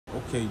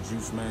Okay,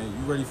 Juice, man.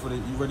 You ready for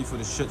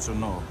the shits or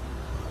no?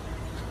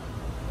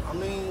 I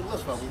mean,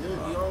 look,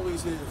 we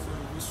always here.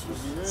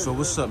 So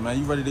what's up, man?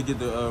 You ready to get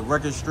the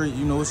record straight?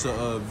 You know, it's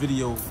a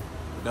video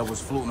that was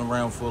floating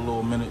around for a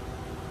little minute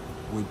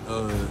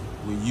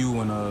with you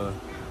and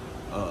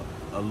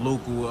a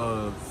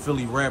local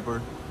Philly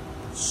rapper,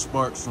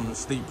 Sparks from the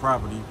State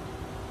Property.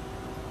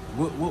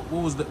 What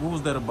was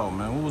that about,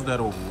 man? What was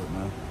that over with,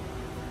 man?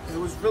 It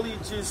was really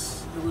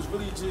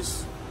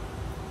just.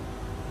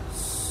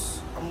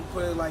 I'm gonna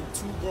put it like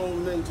two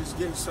grown men just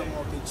getting something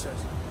off their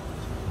chest.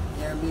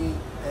 You know what I mean?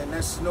 And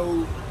that's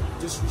no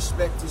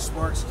disrespect to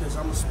Sparks, because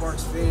I'm a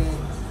Sparks fan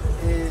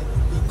and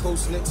he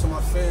close-knit to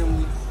my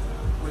family,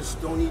 which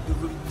don't need to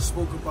really be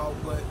spoke about,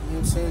 but you know what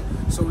I'm saying?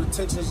 So the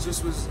tension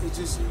just was, it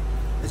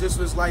just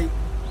was like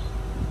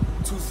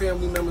two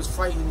family members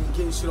fighting and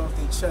getting shit off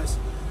their chest.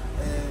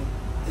 And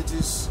it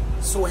just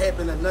so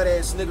happened a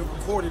nut-ass nigga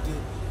recorded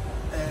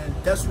it, and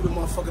that's who the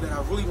motherfucker that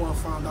I really want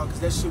to find out,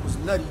 because that shit was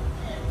nutty,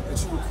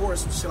 that you record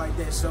some shit like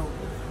that. So,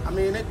 I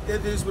mean,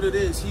 that is what it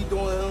is. He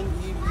doing him,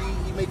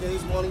 he making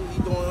his money,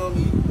 he doing him,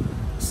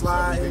 he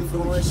sliding,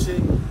 doing shit,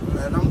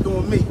 and I'm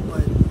doing me.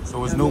 But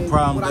so it's no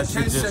problem that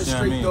shit just, you know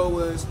what I mean? Though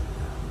was,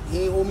 he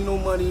ain't owe me no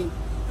money,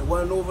 it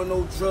wasn't over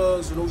no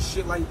drugs or no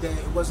shit like that.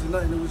 It wasn't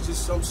nothing, it was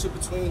just some shit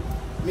between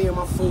me and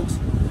my folks,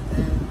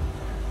 and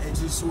it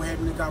just so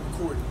happened it got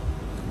recorded.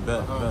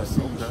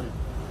 Okay.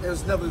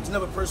 It's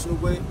never personal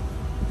with it.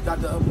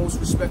 Got the utmost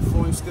respect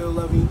for him, still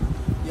love him.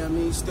 You know what I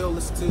mean? Still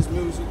listen to his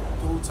music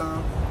the whole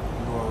time.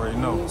 You already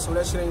know. I mean? So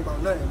that shit ain't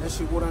about nothing. That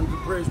shit water under the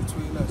bridge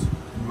between us.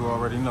 You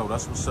already know.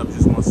 That's what's up.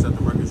 Just want to set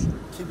the record straight.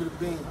 Keep it a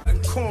bean.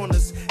 And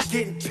corners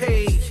getting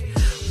paid.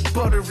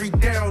 Buttery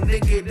down,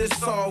 nigga,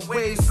 this all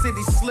Wave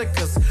City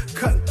slickers.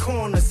 Cutting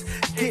corners,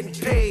 getting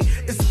paid.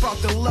 It's about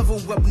to level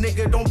up,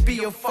 nigga. Don't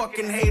be a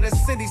fucking hater.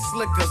 City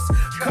slickers,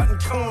 cutting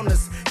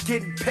corners,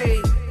 getting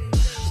paid.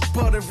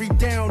 Buttery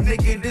down,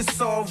 nigga,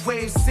 this all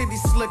Wave City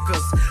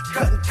slickers.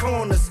 Cutting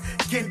corners,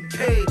 getting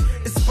paid.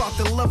 It's about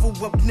to level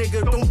up,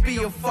 nigga. Don't be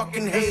a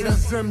fucking hater.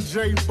 This is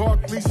MJ,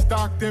 Barkley,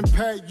 Stockton,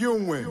 Pat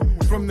Ewing.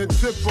 From the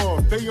tip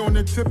off, they on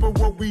the tip of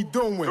what we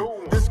doing.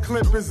 This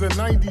clip is a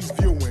 90s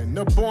viewing.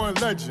 The born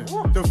legend,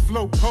 the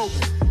flow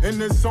potent.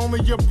 And it's only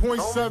a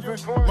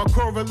 .7. My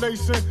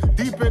correlation,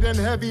 deeper than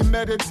heavy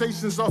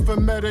meditations off of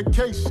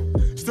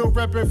medication. Still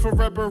repping for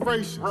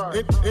reparations.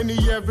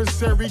 Any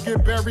adversary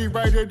get buried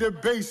right at the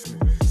basement.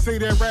 Say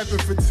that rapping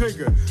for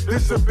Tigger.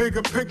 This a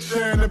bigger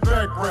picture in the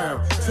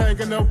background.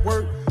 Tagging up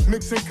work,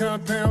 mixing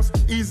compounds,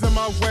 easing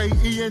my way.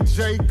 E and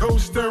J,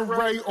 Ghost and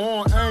Ray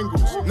on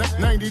angles.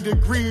 90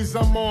 degrees,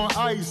 I'm on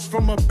ice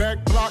from a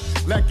back block,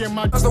 lacking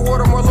my. That's the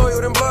water more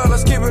loyal than blood.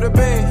 Let's keep it a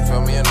bean.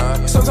 Feel me or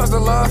not? Sometimes the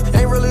love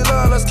ain't really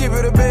love. Let's keep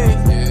it a bean.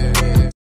 Yeah.